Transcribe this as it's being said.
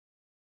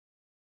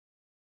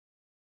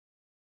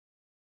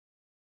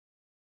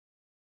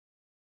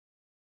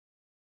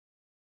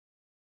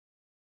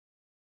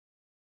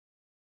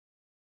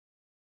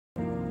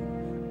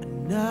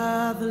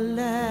Another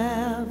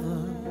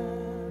level,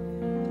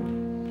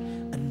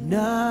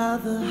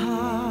 another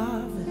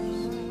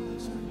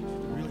harvest.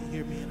 Really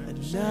hear me and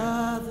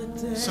Another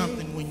understand day.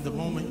 something when the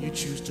moment you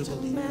choose to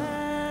believe God.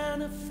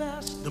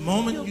 Manifest The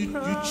moment you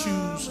your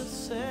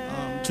choose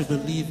to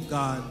believe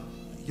God,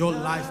 your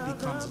life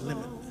becomes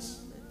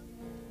limitless.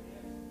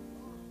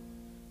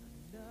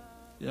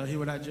 Y'all hear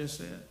what I just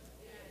said?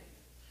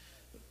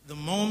 The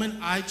moment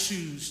I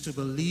choose to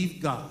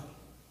believe God,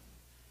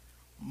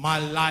 my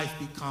life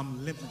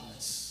becomes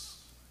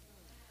limitless.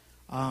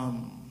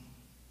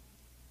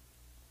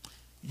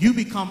 You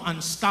become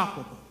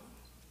unstoppable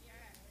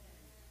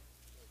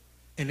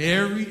in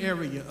every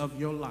area of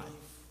your life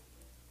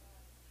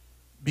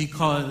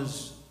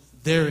because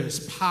there is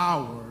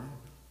power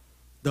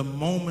the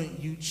moment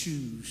you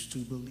choose to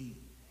believe.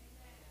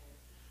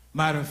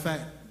 Matter of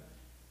fact,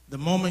 the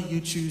moment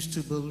you choose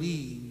to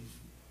believe,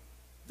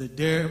 the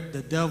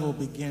devil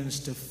begins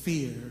to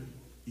fear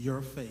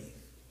your faith.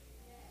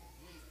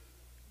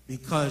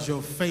 Because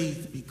your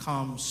faith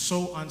becomes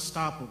so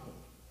unstoppable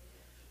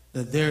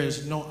that there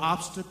is no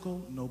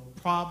obstacle, no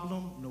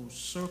problem, no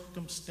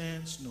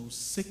circumstance, no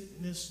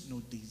sickness, no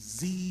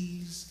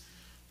disease,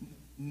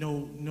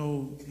 no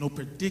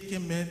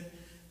predicament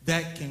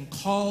that can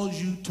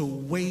cause you to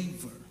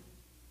waver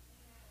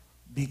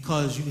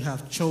because you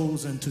have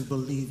chosen to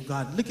believe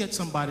God. Look at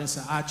somebody and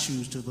say, I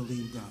choose to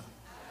believe God.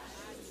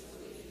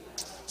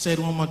 Say it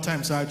one more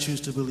time. Say, I choose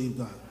to believe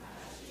God.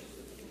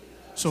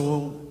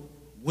 So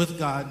with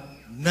God,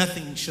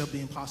 nothing shall be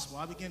impossible.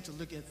 I began to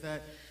look at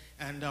that,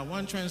 and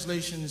one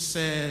translation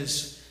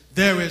says,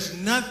 there is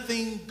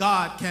nothing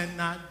God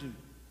cannot do.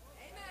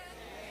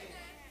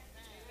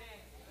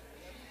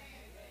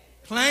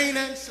 Plain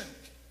and simple.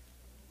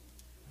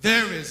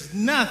 There is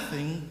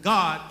nothing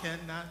God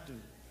cannot do.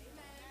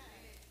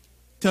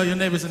 Tell your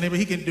neighbors and neighbor,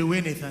 he can do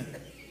anything.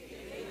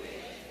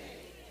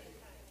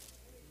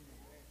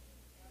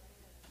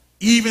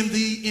 Even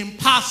the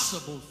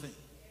impossible thing.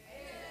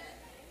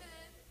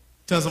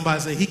 Tell somebody,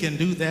 say, he can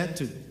do that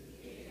too.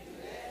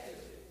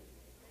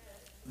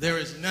 There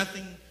is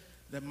nothing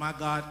that my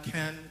God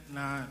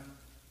cannot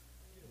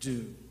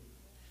do.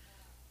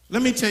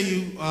 Let me tell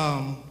you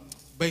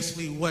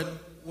basically what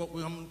I'm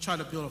going to try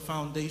to build a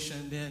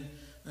foundation then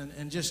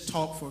and just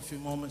talk for a few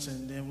moments,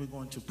 and then we're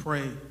going to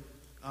pray.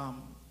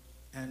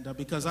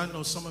 Because I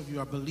know some of you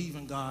are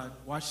believing God,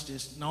 watch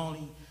this, not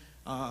only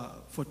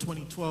for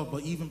 2012,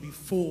 but even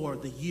before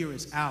the year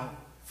is out,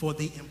 for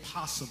the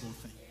impossible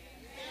thing.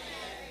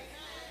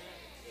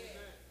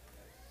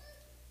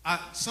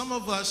 Some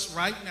of us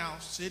right now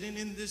sitting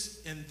in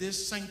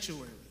this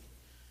sanctuary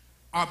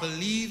are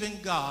believing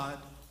God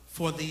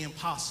for the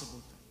impossible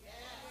thing.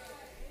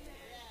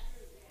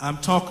 I'm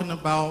talking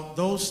about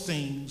those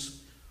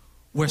things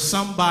where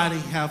somebody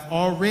have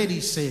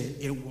already said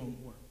it won't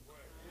work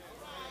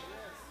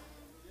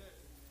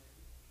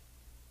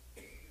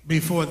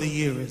before the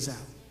year is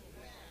out.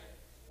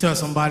 Tell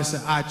somebody,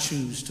 say, I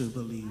choose to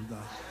believe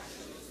God.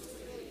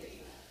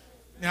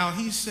 Now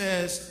he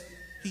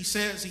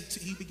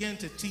began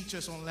to teach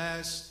us on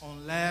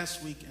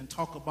last week and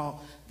talk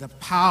about the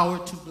power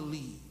to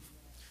believe.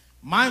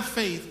 My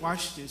faith,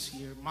 watch this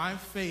here, my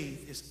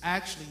faith is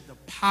actually the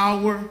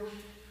power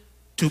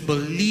to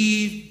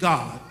believe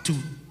God,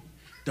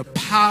 the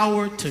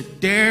power to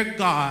dare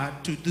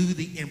God to do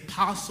the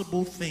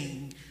impossible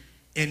thing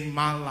in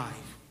my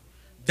life.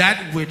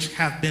 That which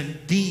have been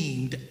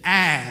deemed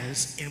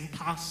as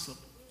impossible.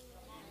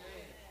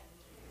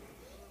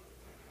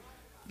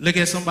 Look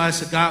at somebody and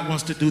say, God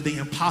wants to do the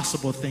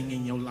impossible thing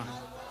in your life.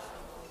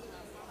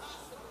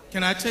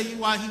 Can I tell you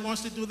why he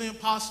wants to do the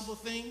impossible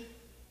thing?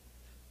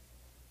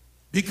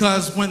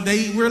 Because when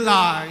they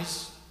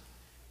realize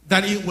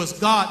that it was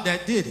God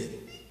that did it,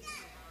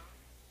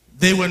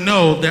 they will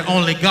know that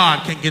only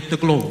God can get the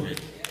glory.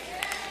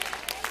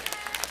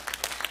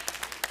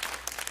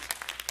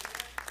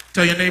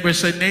 Tell your neighbor,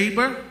 say,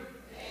 neighbor,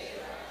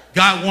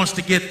 God wants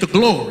to get the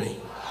glory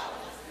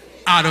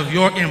out of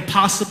your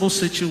impossible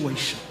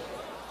situation.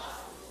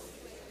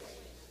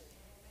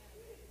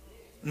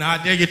 Now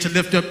I dare you to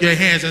lift up your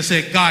hands and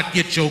say, God,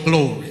 get your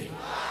glory.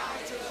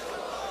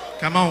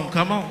 Come on,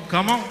 come on,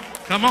 come on,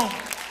 come on.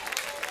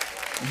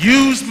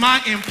 Use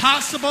my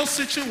impossible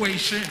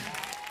situation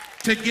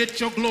to get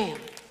your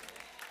glory.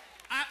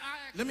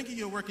 Let me give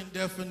you a working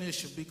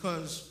definition,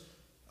 because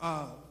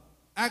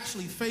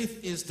actually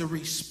faith is the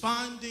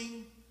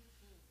responding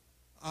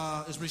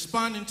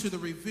to the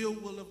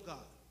revealed will of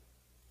God.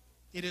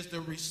 It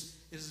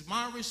is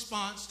my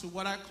response to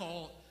what I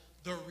call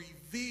the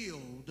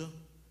revealed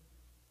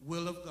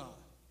will of God.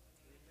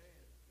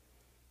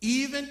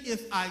 Even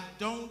if I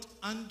don't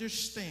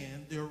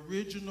understand the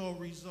original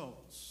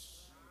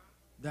results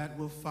that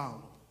will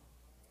follow,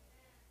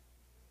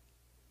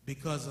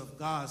 because of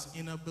God's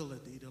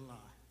inability to lie.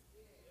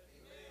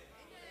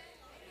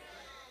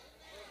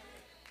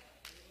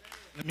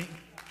 Let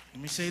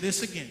me say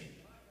this again.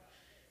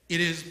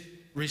 It is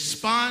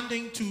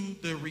responding to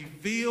the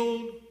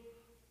revealed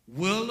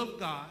will of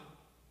God,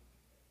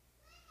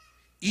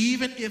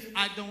 even if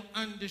I don't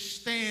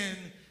understand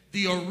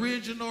the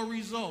original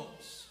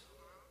results,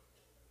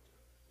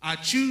 I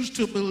choose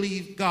to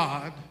believe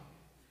God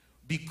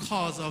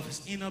because of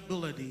his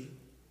inability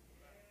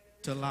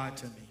to lie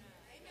to me.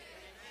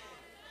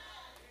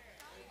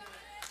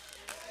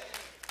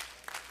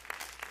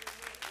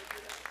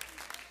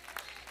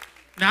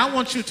 Now I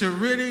want you to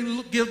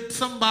really give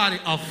somebody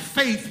a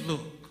faith look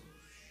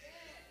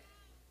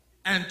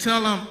and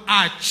tell them,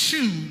 I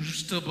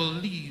choose to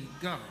believe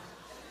God.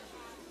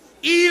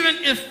 Even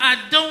if I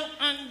don't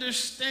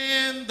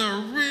understand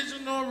the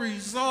original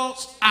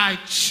results, I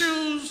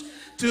choose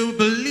to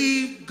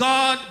believe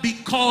God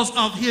because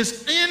of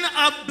his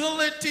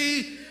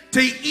inability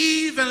to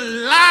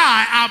even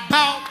lie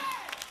about.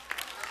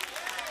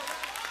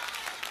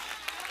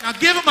 Now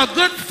give them a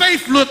good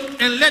faith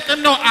look and let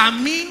them know I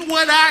mean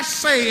what I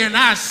say and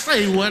I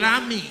say what I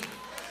mean.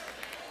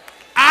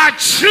 I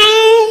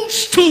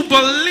choose to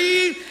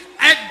believe.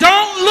 It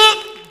don't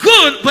look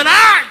good, but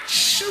I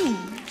choose.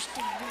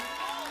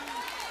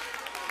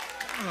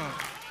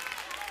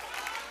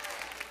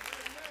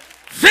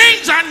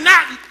 Things are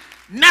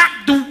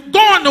not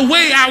going the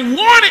way I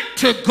want it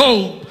to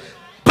go,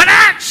 but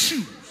I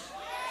choose.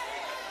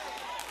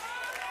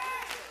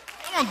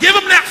 I'm gonna give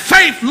them that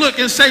faith look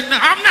and say, no,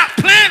 I'm not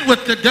playing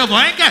with the devil.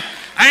 I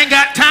ain't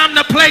got time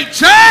to play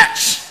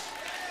church.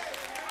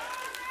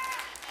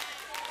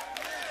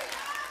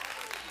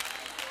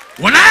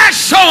 When I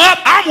show up,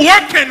 I'm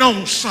working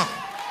on something.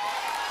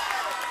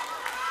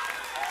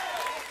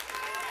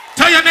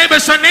 Tell your neighbor,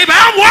 say, neighbor,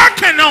 I'm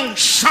working on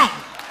something.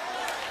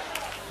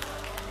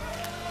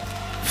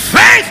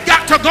 Faith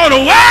got to go to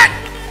work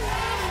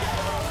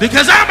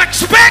because I'm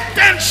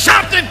expecting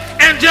something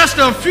in just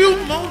a few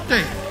more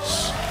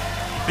days,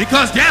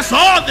 because that's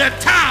all the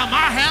time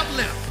I have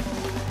left.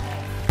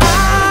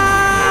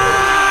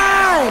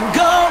 I'm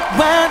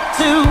going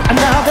to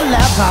another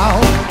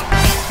level.